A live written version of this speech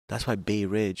That's why Bay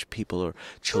Ridge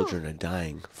children are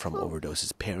dying from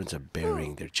overdoses. Parents are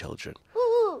burying their children.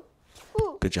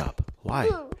 Good job. Why?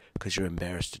 Because you're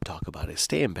embarrassed to talk about it.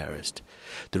 Stay embarrassed.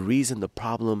 The reason the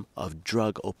problem of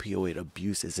opioid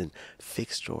abuse isn't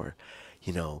fixed or,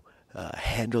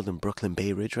 handled in Brooklyn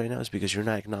Bay Ridge right now is because you're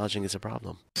not acknowledging it's a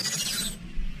problem.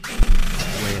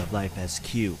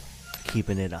 WAYOFLIFESQ,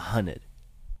 keeping it 100.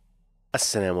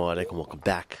 Assalamu alaikum. Welcome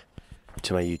back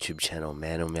to my YouTube channel.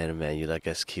 Man, oh man, oh man, you like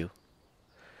SQ?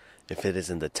 If it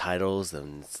isn't the titles,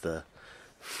 then it's the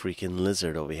freaking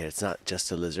lizard over here. It's not just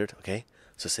a lizard, okay?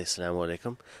 So say assalamu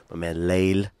alaikum. My man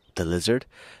Layl the lizard.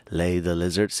 Lay the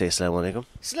lizard. Say assalamu alaikum.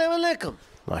 Assalamu alaikum.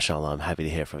 MashaAllah, I'm happy to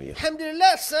hear from you.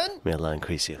 Alhamdulillah, son. May Allah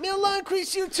increase you. May Allah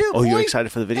increase you too, Oh, boy. you're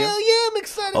excited for the video? Hell yeah, I'm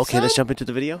excited, Okay, son. let's jump into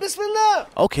the video. Bismillah.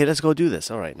 Okay, let's go do this.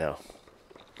 All right, now.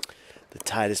 The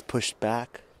tide is pushed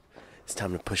back. It's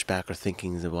time to push back our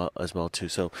thinking as well too.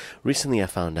 So recently I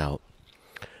found out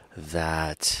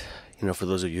that, for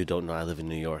those of you who don't know, I live in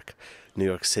New York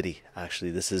City.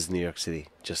 Actually, this is New York City.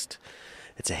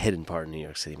 It's a hidden part of New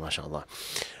York City, mashallah.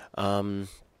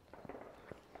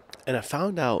 And I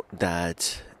found out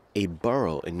that a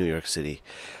borough in New York City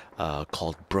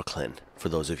called Brooklyn, for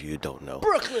those of you who don't know.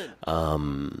 Brooklyn.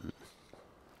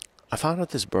 I found out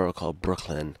this borough called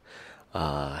Brooklyn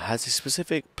has a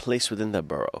specific place within that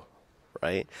borough,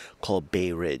 right, called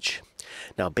Bay Ridge.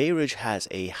 Now, Bay Ridge has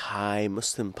a high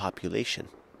Muslim population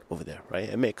over there,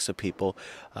 right? A mix of people,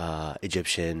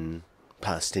 Egyptian,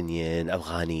 Palestinian,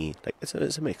 Afghani, like it's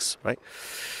a mix, right?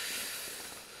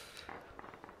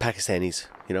 Pakistanis,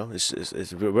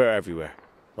 we're everywhere.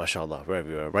 MashaAllah, we're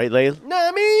everywhere. Right, Layl? Nah,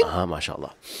 I mean.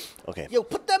 MashaAllah. Okay. Yo,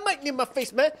 put that mic near my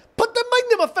face, man. Put that mic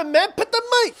near my face, man. Put that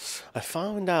mic. I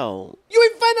found out You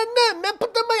ain't find out nothing, man.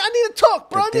 Put that mic. I need to talk,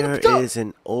 bro. that I need there to talk. is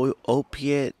an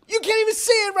opiate, You can't even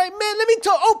say it right, man. Let me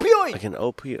talk. Opioid. like an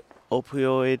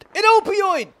opioid An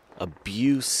opioid.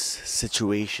 abuse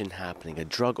situation happening, a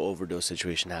drug overdose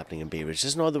situation happening in Bay Ridge.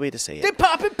 There's no other way to say it. They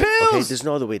popping pills. Okay, there's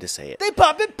no other way to say it. They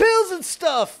popping pills and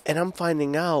stuff. And I'm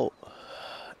finding out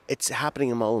it's happening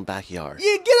in my own backyard.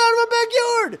 Yeah, get out of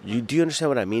my backyard. Do you understand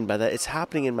what I mean by that? It's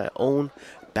happening in my own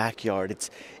backyard.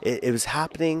 It was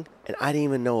happening, and I didn't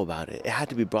even know about it. It had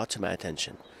to be brought to my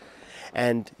attention.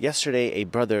 And yesterday, a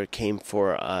brother came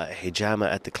for a hijama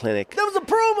at the clinic. That was a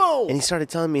promo. And he started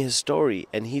telling me his story,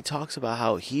 and he talks about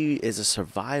how he is a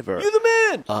survivor You're the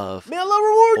man. of May Allah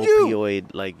reward you.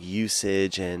 opioid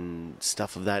usage and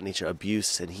stuff of that nature,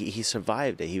 abuse, and he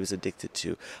survived it. He was addicted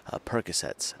to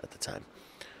Percocets at the time.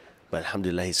 But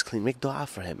alhamdulillah, he's clean. Make dua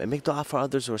for him, and make dua for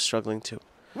others who are struggling too.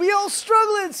 We all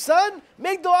struggling, son.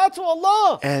 Make dua to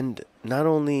Allah. And not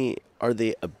only are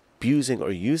they abusing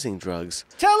or using drugs,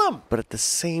 Tell them. but at the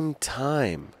same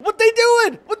time, What they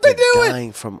doing? What they they're doing?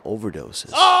 dying from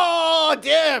overdoses. Oh,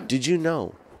 damn. Did you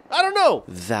know I don't know.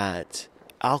 that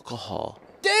alcohol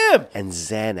Damn. and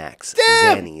Xanax,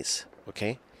 Damn. Xannies,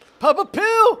 okay, Pop a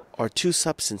pill. are two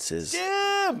substances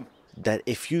Damn. that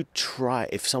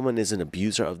if someone is an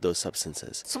abuser of those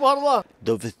substances, Subhanallah.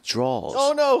 the withdrawals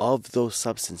Oh, no. of those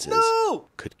substances No.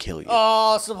 could kill you.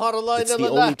 Oh, subhanallah. It's the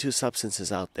only two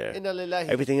substances out there. Inna lillahi.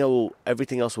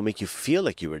 Everything else will make you feel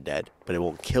like you were dead, but it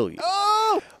won't kill you.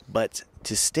 Oh. But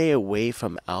to stay away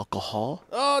from alcohol,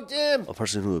 Oh, damn. a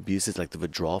person who abuses, like the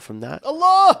withdrawal from that,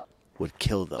 Allah. would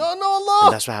kill them. Oh, no, Allah.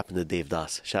 And that's what happened to Dave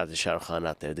Das. Shout out to Shah Rukh Khan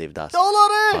out there, Dave Das. Allah,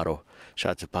 eh? Paro.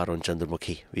 Shout out to Paro and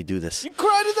Chandramukhi. We do this, You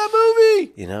cried in that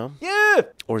movie. Yeah.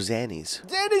 Or Xannies,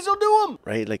 Danny's will do them.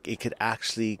 right? Like it could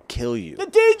actually kill you. They're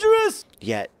dangerous.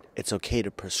 Yet it's okay to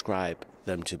prescribe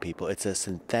them to people. It's a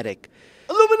synthetic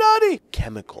Illuminati.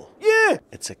 chemical. Yeah.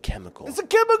 It's a chemical It's a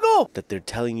chemical. that they're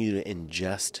telling you to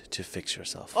ingest to fix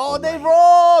yourself. Oh, they Wallahi.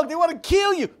 wrong. They want to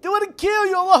kill you. They want to kill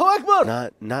you. Allahu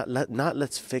Akbar. Not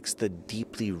let's fix the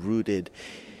deeply rooted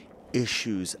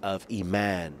issues of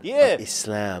Iman, Yeah. of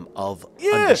Islam, of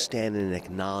Yeah. understanding and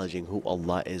acknowledging who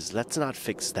Allah is. Let's not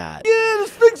fix that. Yeah,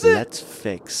 let's fix it. Let's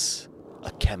fix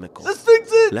a chemical. Let's fix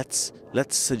it.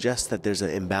 Let's suggest that there's an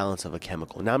imbalance of a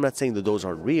chemical. Now, I'm not saying that those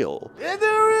aren't real, Yeah,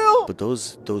 they're real. but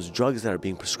those drugs that are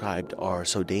being prescribed are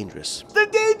so dangerous. They're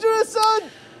dangerous, son.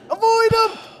 Avoid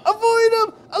them. Avoid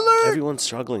them. Alert. Everyone's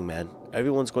struggling, man.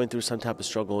 Everyone's going through some type of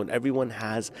struggle, and everyone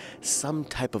has some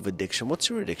type of addiction. What's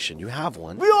your addiction? You have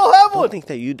one. We all have Don't one. think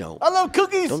that you don't. I love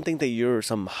cookies. Don't think that you're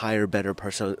some higher, better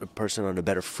person on a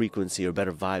better frequency or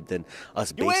better vibe than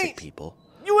us You basic ain't. people.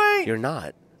 You ain't. You're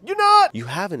not. You're not. You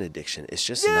have an addiction. It's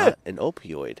just Yeah. not an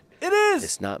opioid. It is.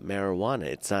 It's not marijuana.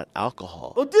 It's not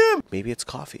alcohol. Oh, damn. Maybe it's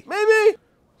coffee. Maybe.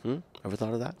 Ever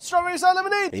thought of that? Strawberry sour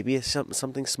lemonade. Maybe it's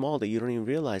something small that you don't even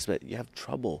realize, but you have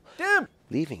trouble Damn.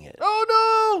 leaving it. Oh,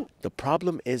 no. The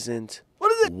problem isn't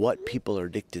What is it? what people are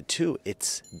addicted to.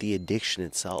 It's the addiction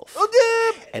itself. Oh,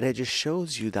 damn. And it just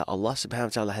shows you that Allah subhanahu wa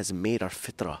ta'ala has made our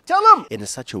fitrah Tell him. in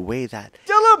such a way that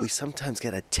Tell him. we sometimes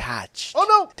get attached Oh,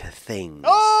 no. to things,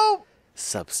 Oh,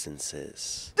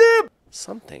 substances, damn.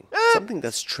 something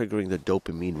that's triggering the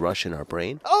dopamine rush in our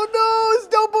brain. Oh, no. It's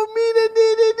dopamine.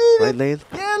 Indeed. Right, Layl?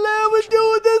 Yeah, Layl, we're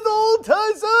doing this the whole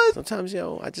time, son. Sometimes,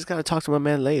 I just gotta talk to my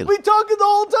man Layl. We talking the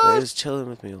whole time. Layl's chilling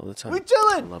with me all the time. We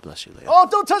chilling. Allah bless you, Layl. Oh,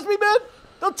 don't touch me, man.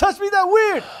 Don't touch me. That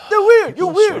weird. They're weird. You're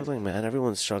Everyone's weird. struggling, man.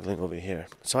 Everyone's struggling over here.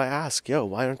 So I ask,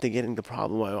 why aren't they getting the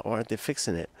problem? Why aren't they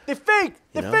fixing it? They're fake.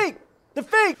 They're know? fake. They're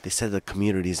fake. They said the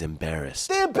community's embarrassed.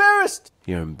 They're embarrassed.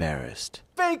 You're embarrassed.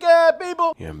 Fake ass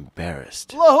people. You're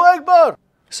embarrassed. Allahu Akbar.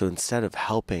 So instead of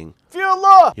helping Fear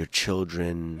Allah. your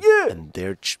children Yeah. and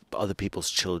their other people's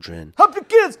children, Help your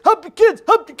kids. Help your kids.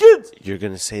 Help your kids. you're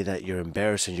going to say that you're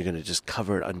embarrassed and you're going to just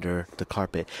cover it under the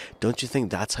carpet. Don't you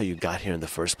think that's how you got here in the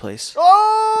first place?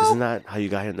 Oh. Isn't that how you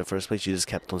got here in the first place? You just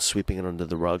kept on sweeping it under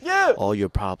the rug. Yeah. All your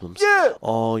problems. Yeah.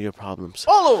 All your problems.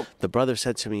 All of them. The brother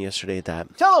said to me yesterday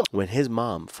that Tell him. when his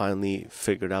mom finally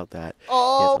figured out that,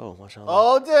 Oh. mashallah.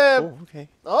 Oh, damn. Oh, okay.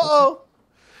 Uh-oh.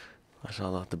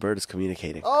 Mashallah, the bird is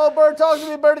communicating. Oh, bird, talk to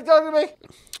me. Birdie, talk to me.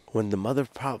 When the mother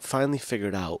finally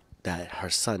figured out that her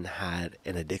son had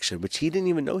an addiction, which he didn't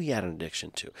even know he had an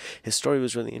addiction to. His story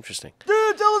was really interesting.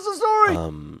 Dude, tell us the story.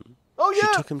 Oh, She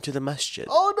yeah. took him to the masjid.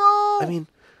 Oh, no. I mean,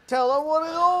 Tell him what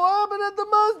happened at the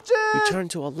masjid. we turn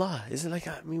to Allah. Isn't it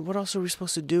what else are we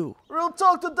supposed to do? Real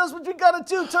talk, that's what we gotta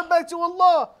do. Turn back to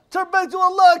Allah. Turn back to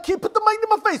Allah. Put the mic in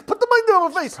my face. Put the mic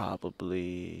in my face.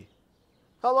 Probably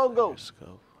How long ago? years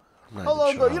ago. I'm not How even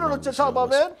long sure ago? You don't know long what you're this talking about,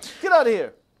 was. man. Get out of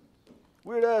here.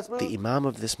 Weird ass, man. The imam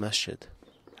of this masjid,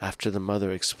 after the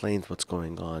mother explains what's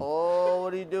going on, Oh,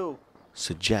 what do you do?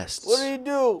 suggests What do you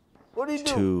do? What do you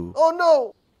do? To- Oh,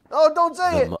 no. Oh, don't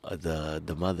say it.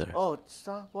 the mother Oh,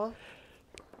 stop. What?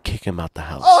 kick him out the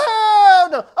house. Oh,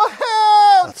 hell no. Oh,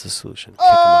 hell. That's the solution. Kick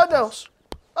Oh, him out the no. house.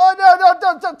 Oh,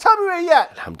 no. Don't tell me where you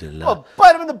at. Alhamdulillah. Oh,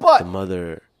 bite him in the butt. The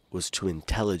mother was too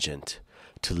intelligent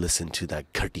to listen to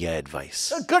that Ghartiya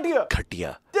advice. Ghartiya.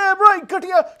 Ghartiya. Damn right,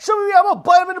 Ghartiya. Show me where I'm gonna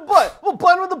bite him in the butt. I'm gonna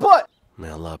bite him in the butt. May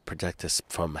Allah protect us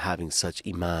from having such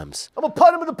imams, I'm gonna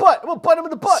bite him in the butt. I'm gonna bite him in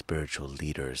the butt. spiritual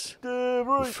leaders. Damn The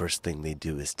right. first thing they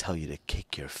do is tell you to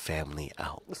kick your family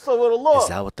out. So with Allah. Is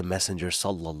that what the Messenger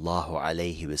sallallahu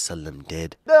alaihi wasallam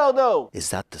did? Hell no. Is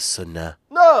that the sunnah?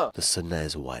 No. The sunnah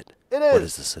is what? It What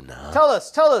is. is the sunnah? Huh?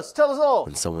 Tell us all.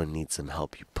 When someone needs some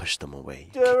help, you push them away.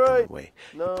 You Yeah, kick right. them away.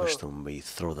 No. You push them away. You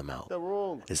throw them out. They're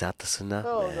wrong. Is that the sunnah?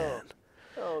 No, Man. no.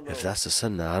 Hell no. If that's the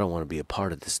sunnah, I don't want to be a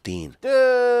part of this deen. Damn,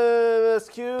 But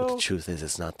the SQ. truth is,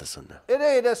 it's not the sunnah. It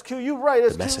ain't SQ. You right,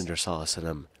 SQ. The Messenger sallallahu alaihi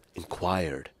wasallam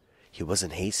inquired. He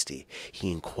wasn't hasty.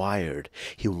 He inquired.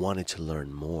 He wanted to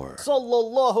learn more.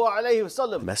 Sallallahu alayhi The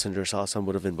wasallam. Messenger sallallahu alaihi wasallam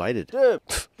would have invited Damn.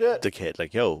 Yeah. the kid.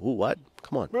 Like, yo, who, what?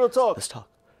 Come on. Real talk. Let's talk.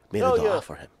 Made Hell a dua yeah.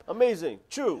 for him. Amazing.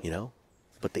 True. You know?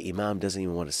 But the imam doesn't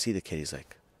even want to see the kid. He's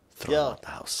like, throw Yeah. him out the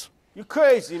house. You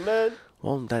crazy, man.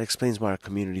 Well, that explains why our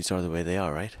communities are the way they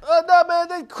are, right? No, man,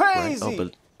 they Right? crazy. Oh,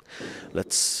 but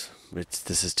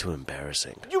this is too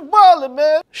embarrassing. You wildin',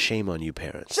 man. Shame on you,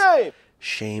 parents. Shame.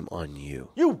 Shame on you.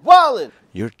 You wildin'.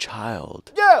 Your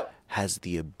child Yeah. has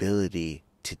the ability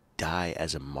to die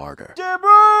as a martyr. Damn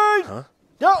right. Huh?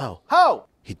 Yo. How?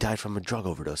 He died from a drug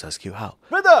overdose, SQ. How?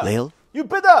 Brother. Lail? You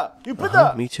brother. You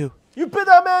brother. Me too. You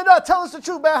brother, man. Now tell us the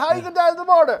truth, man. How you gonna die as a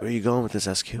martyr? Where are you going with this,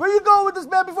 SQ? Where you going with this,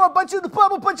 man? Before I punch you in the butt, I'm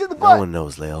gonna punch you in the No butt. one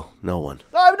knows, Lail. No one.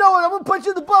 I know it. I'm gonna punch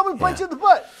you in the butt. I'm gonna punch Yeah. you in the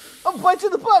butt. I'm gonna punch you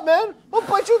in the butt, man. I'm gonna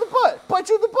punch you in the butt. Punch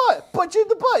you in the butt. Punch you in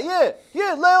the butt. Yeah.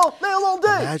 Yeah, Lail all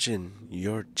day. Imagine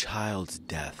your child's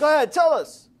death Go ahead. Tell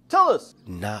us. Tell us.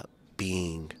 not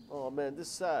being Oh, man. This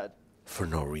is sad. for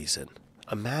no reason.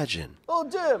 Imagine Oh,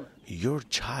 damn. your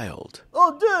child,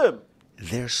 Oh, damn.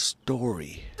 their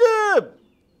story, Damn.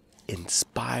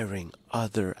 inspiring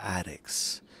other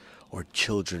addicts or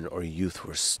children or youth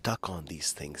who are stuck on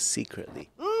these things secretly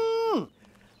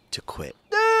to quit.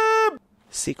 Damn.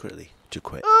 Secretly to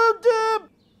quit. Oh, damn.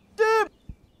 Damn.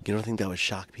 You don't think that would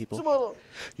shock people? Subhanallah.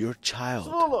 Your child,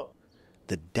 Subhanallah.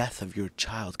 the death of your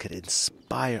child could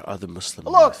inspire other Muslim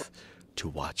Allah. youth to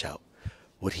watch out.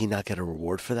 Would he not get a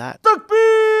reward for that?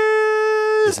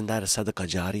 Takbir. Isn't that a sadaqah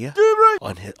jariyah? Damn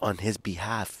right. On his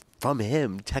behalf, from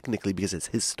him, technically, because it's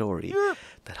his story Yeah.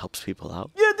 that helps people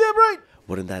out? Yeah, damn right.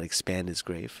 Wouldn't that expand his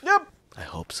grave? Yep. I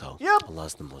hope so. Yep.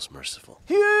 Allah's the most merciful.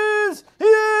 He is. He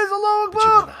is. Allahu But you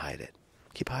want to Akbar. hide it.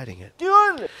 Keep hiding it. You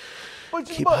on it. Punch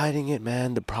you in Keep the butt. hiding it,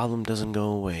 man. The problem doesn't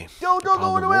go away. Don't go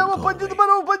problem away. I'm won't gonna go punch you in the away. butt.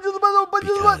 I'm gonna punch you in the butt. I'm gonna punch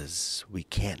you in the butt. Because we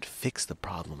can't fix the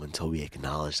problem until we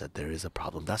acknowledge that there is a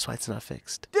problem. That's why it's not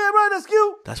fixed. Damn right, SQ.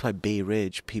 That's why Bay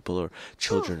Ridge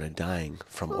children are dying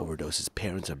from overdoses.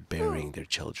 Parents are burying their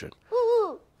children.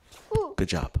 Good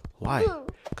job. Why?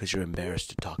 Because you're embarrassed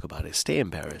to talk about it. Stay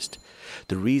embarrassed.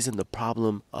 The reason the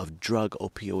problem of drug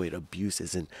opioid abuse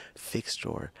isn't fixed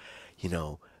or,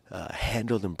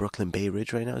 handled in Brooklyn Bay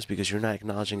Ridge right now is because you're not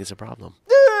acknowledging it's a problem.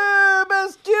 Damn,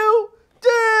 SQ.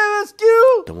 Damn, SQ.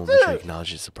 The moment you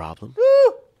acknowledge it's a problem,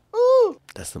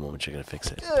 that's the moment you're going to fix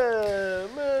it. Yeah,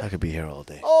 man. I could be here all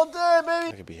day. All day, I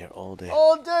baby. could be here all day.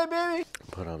 All day, baby.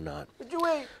 But I'm not. But you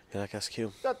wait. You like SQ?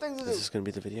 Got things to do. Is this going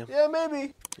to be the video? Yeah,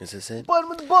 maybe. Is this it? Button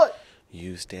with the butt.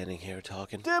 You standing here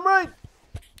talking Right.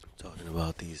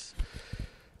 about these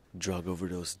drug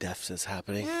overdose deaths that's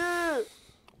happening. Yeah.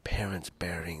 Parents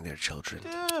burying their children.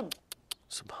 Damn.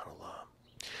 Subhanallah.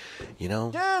 You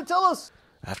know, Yeah, tell us.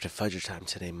 after Fajr time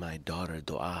today, my daughter,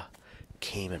 Dua,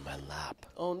 came in my lap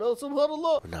Oh, no,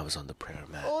 subhanallah. when I was on the prayer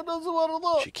mat. Oh, no,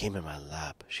 subhanallah. She came in my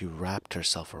lap. She wrapped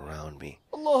herself around me.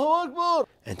 Allahu Akbar.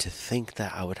 And to think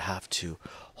that I would have to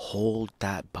hold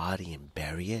that body and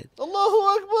bury it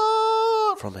Allahu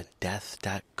Akbar. from a death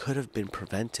that could have been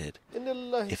prevented Inna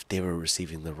lillahi. if they were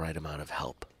receiving the right amount of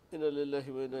help. Inna lillahi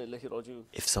wa inna ilaihi raji'un.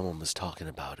 If someone was talking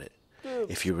about it. Damn.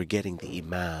 If you were getting the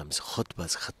imams,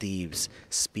 khutbas, khatibs,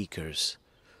 speakers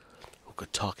who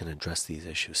could talk and address these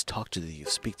issues, talk to the youth,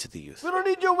 speak to the youth. We don't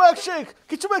need your wax shake.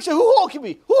 Get your wax shake. Who honking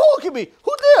me? Who honking me?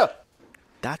 Who there?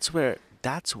 That's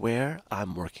where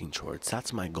I'm working towards.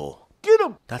 That's my goal. Get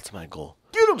him. That's my goal.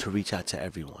 Get him. To reach out to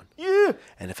everyone. Yeah.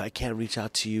 And if I can't reach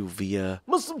out to you via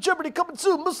Muslim Jeopardy coming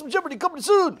soon. Muslim Jeopardy coming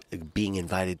soon. being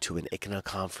invited to an ICNA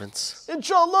conference or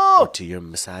Inshallah. to your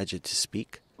masajid to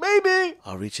speak, Maybe.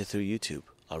 I'll reach you through YouTube.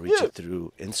 I'll reach Yeah. you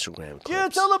through Instagram clips, Yeah,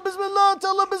 tell him Bismillah.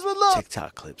 Tell him Bismillah.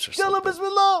 TikTok clips or Tell him something.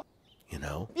 Bismillah. You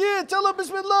know? Yeah, tell him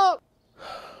Bismillah.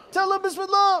 Tell him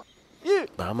Bismillah. Yeah.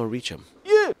 But I'm going to reach him.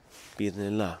 Yeah.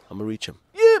 Bi-idhnillah, I'm going to reach him.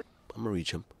 Yeah. I'm going to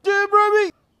reach him. Damn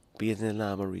right.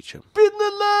 Bi-idhnillah, I'm going to reach him.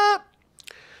 Bismillah.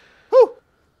 Whew.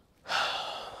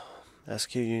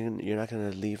 SQ, you're not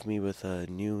going to leave me with a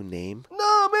new name?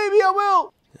 No, maybe I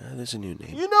will. Yeah, there's a new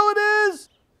name. You know it is.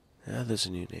 Yeah, there's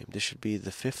a new name. This should be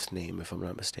the 5th name, if I'm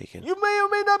not mistaken. You may or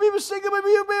may not be mistaken. Maybe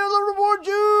you may Allah reward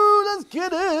you. Let's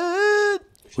get it.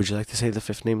 Would you like to say the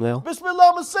 5th name, Lil?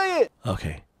 Bismillah, I'ma say it.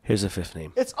 Okay, here's the 5th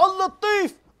name. It's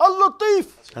Al-Latif.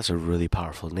 Al-Latif. That's a really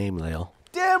powerful name, Lil.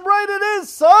 Damn right it is,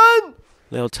 son.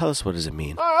 Lil, tell us, what does it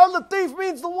mean? Al-Latif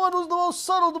means the one who's the most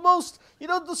subtle, the most,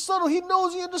 the subtle. He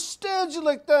knows, he understands you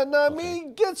like that. Now, I mean,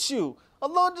 he gets you.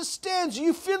 Allah understands you.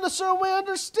 You feel a certain way,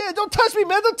 understand. Don't touch me,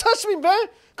 man. Don't touch me, man.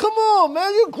 Come on,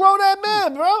 man. You're a grown-ass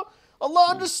man, bro. Allah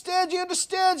understands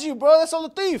you, bro. That's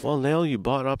Al-Latif. Well, Lil, you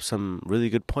brought up some really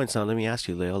good points. Now, let me ask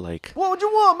you, Lil, What would you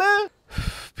want, man?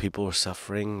 people are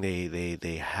suffering.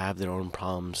 They have their own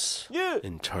problems Yeah.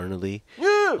 internally.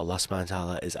 Yeah. Allah subhanahu wa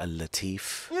ta'ala is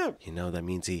Al-Latif. Yeah. That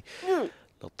means he... Yeah.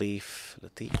 Latif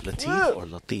Yeah. or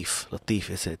Latif? Latif,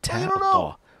 is it ta you or don't know.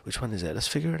 ta? Which one is it? Let's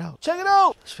figure it out. Check it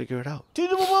out. Let's figure it out.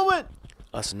 Teachable moment.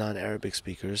 Us non-Arabic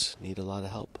speakers need a lot of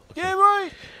help. Okay. Yeah,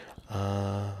 right.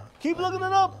 Uh, Keep looking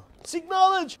it up. Seek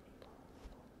knowledge.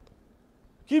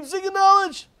 Keep seeking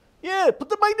knowledge. Yeah, put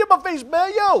the mic near my face,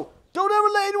 man. Yo, don't ever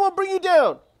let anyone bring you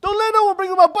down. Don't let no one bring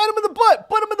you down. Bite them in the butt.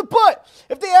 Bite them in the butt.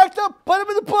 If they act up, bite them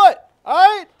in the butt. All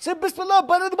right? Say Bismillah,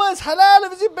 bite them in the butt. It's halal.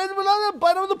 If you say Bismillah,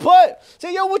 bite them in the butt.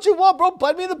 Say, yo, what you want, bro?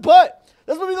 Bite me in the butt.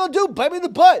 That's what we gonna do. Bite me in the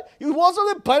butt. You want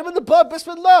something? Bite him in the butt.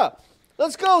 Bismillah.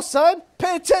 Let's go, son.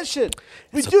 Pay attention.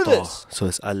 We it's a do ta. this. So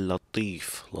it's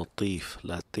Al-Latif, Latif,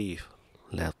 Latif,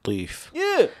 Latif,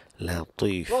 Yeah.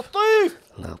 Latif, Latif.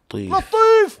 Latif.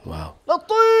 Latif. Wow.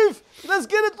 Latif. Let's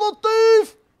get it,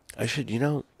 Latif. I should,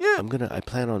 Yeah. I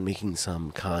plan on making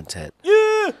some content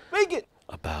Yeah. Make it.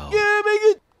 about Yeah, make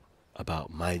it.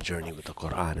 my journey with the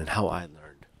Quran and how I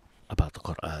learned about the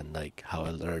Quran, like how I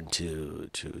learned to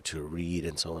read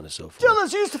and so on and so forth. Tell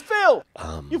us, you used to fail.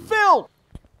 You failed.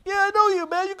 Yeah, I know you,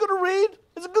 man. You're going to read.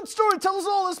 It's a good story. Tell us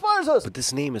all. It inspires us. But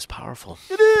this name is powerful.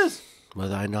 It is.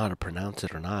 Whether I know how to pronounce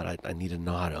it or not, I need to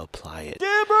know how to apply it.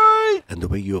 Damn right. And the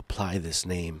way you apply this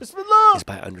name Bismillah. is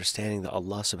by understanding that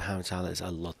Allah subhanahu wa ta'ala is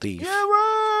Al-Latif. Yeah,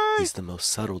 right. He's the most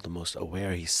subtle, the most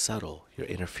aware. He's subtle. Your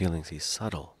inner feelings, he's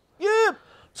subtle. Yeah.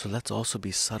 So let's also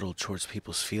be subtle towards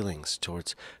people's feelings,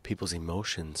 towards people's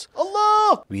emotions.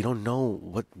 Allah. We don't know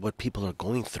what people are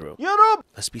going through. Ya Rab.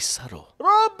 Let's be subtle.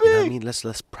 Rabbi. You know what I mean?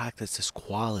 Let's practice this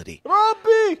quality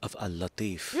Rabbi. of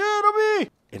Al-Latif. Ya Rabbi.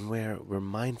 And where we're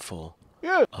mindful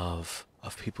Yeah. of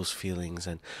of people's feelings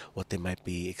and what they might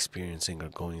be experiencing or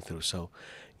going through. So,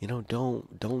 you know,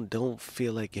 don't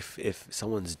feel like if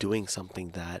someone's doing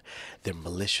something that they're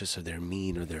malicious or they're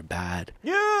mean or they're bad.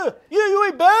 Yeah, you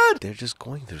ain't bad. They're just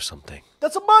going through something.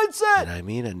 That's a mindset. You know what I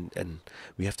mean? And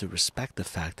we have to respect the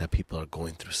fact that people are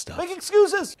going through stuff. Make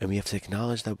excuses. And we have to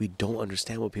acknowledge that we don't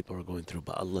understand what people are going through,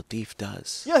 but Al-Latif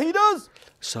does. Yeah, he does.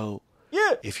 So,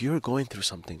 Yeah. if you're going through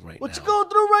something right What now, you going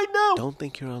through right now? don't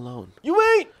think you're alone. You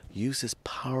ain't. Use this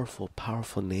powerful,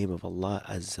 powerful name of Allah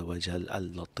Azza wa Jal,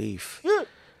 Al-Latif. Yeah.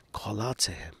 Call out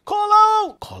to Him. Call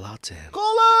out. Call out to Him.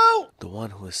 Call out. The one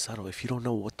who is subtle. If you don't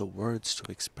know what the words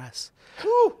to express,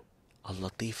 Woo.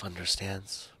 Al-Latif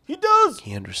understands. He does.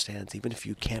 He understands. Even if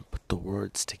you can't put the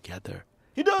words together,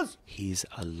 He does. He's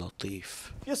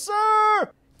Al-Latif. Yes,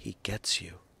 sir. He gets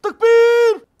you.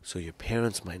 Takbir. So your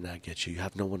parents might not get you. You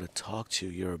have no one to talk to.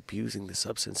 You're abusing the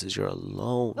substances. You're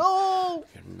alone. No.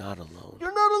 You're not alone.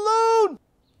 You're not alone.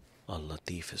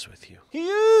 Al-Latif is with you. He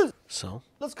is. So,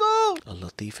 Let's go.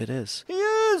 Al-Latif it is. He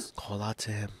is. Call out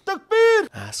to Him. Takbir.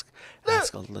 Ask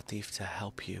Al-Latif to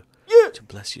help you. Yeah. To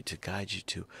bless you, to guide you,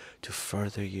 to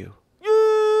further you,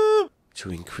 Yeah.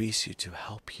 to increase you, to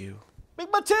help you.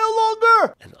 Make my tail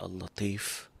longer. And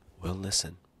Al-Latif will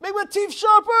listen. Make my teeth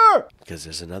sharper. Because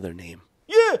there's another name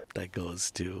Yeah. that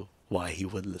goes to why He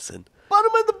would listen. Bite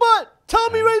him in the butt. Tell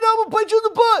me right now, I'm gonna bite you in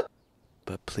the butt.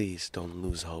 But please don't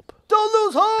lose hope. Don't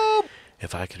lose hope.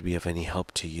 If I could be of any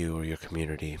help to you or your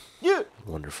community, Yeah.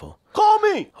 wonderful. Call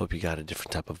me. Hope you got a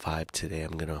different type of vibe today.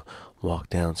 I'm going to walk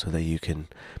down so that you can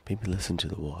maybe listen to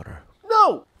the water.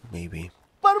 No. Maybe.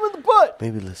 Bite him in the butt.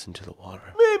 Maybe listen to the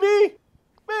water. Maybe.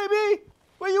 Maybe.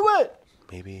 Where you at?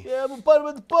 Maybe Yeah, I'm gonna bite him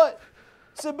in the butt.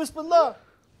 Say Bismillah.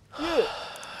 Yeah.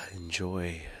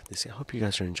 enjoy this. I hope you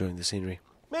guys are enjoying the scenery.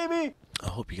 Maybe. I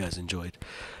hope you guys enjoyed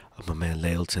my man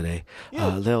Lael today. Yeah.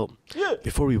 Lael, Yeah.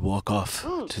 before we walk off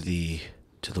to the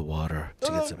water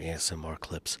to get some ASMR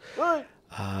clips, Right.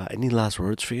 any last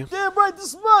words for you? Damn right,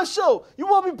 this is my show. You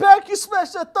want me back? You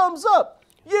smash that thumbs up.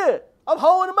 Yeah. I'm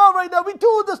holding him out right now. We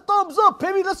doing this thumbs up,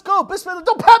 baby. Let's go. Bismillah.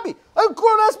 Don't pat me. I'm a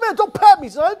grown ass man. Don't pat me,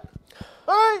 son.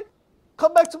 All right.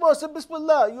 Come back tomorrow. Say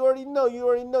Bismillah. You already know. You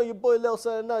already know. Your boy Lil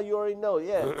said no. You already know.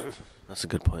 Yeah. That's a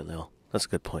good point, Lil. That's a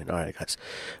good point. All right, guys.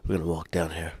 We're going to walk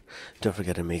down here. Don't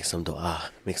forget to make some dua.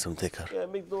 Make some dhikr. Yeah,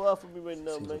 make dua for me right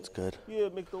now, See man. what's good. Yeah,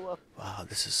 make dua. Wow,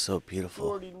 this is so You beautiful.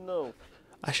 already know.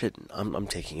 I should. I'm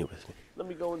taking it with me. Let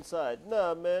me go inside.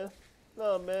 Nah, man.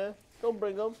 Nah, man. Don't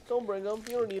bring them. Don't bring them.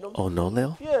 You don't need them. Oh, no,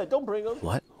 Lil? Yeah, don't bring them.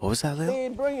 What? What was that, They Lil?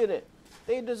 ain't bringing it.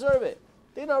 They ain't deserve it.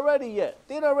 They not ready yet.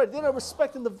 They not ready. They not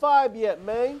respecting the vibe yet,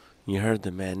 man. You heard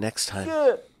the man. Next time.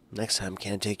 Yeah, Next time.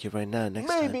 Can't take you right now. Next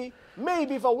time.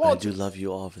 maybe if I I want do to. love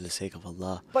you all for the sake of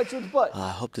Allah. Bite you in the butt. I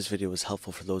hope this video was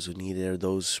helpful for those who need it or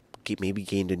those maybe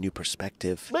gained a new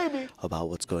perspective Maybe. about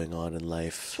what's going on in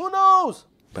life. Who knows?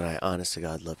 But I honest to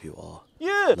God love you all.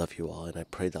 Yeah. Love you all, and I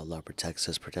pray that Allah protects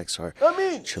us, protects our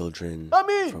Ameen. children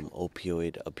Ameen. from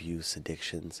opioid abuse,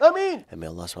 addictions. Ameen. And may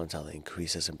Allah subhanahu wa ta'ala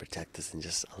increase us and protect us and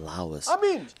just allow us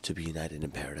Ameen. to be united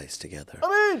in paradise together.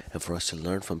 Ameen. And for us to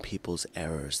learn from people's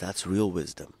errors. That's real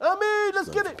wisdom. Ameen. Let's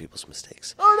Learn get from it. people's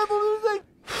mistakes. Oh, that's what we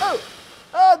think.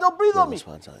 Oh, don't breathe May on Allah me. subhanahu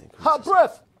wa ta'ala increase Hot us.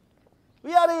 breath.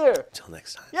 We out of here. Until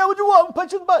next time. Yeah, what you want?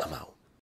 Punch you in the butt. I'm out.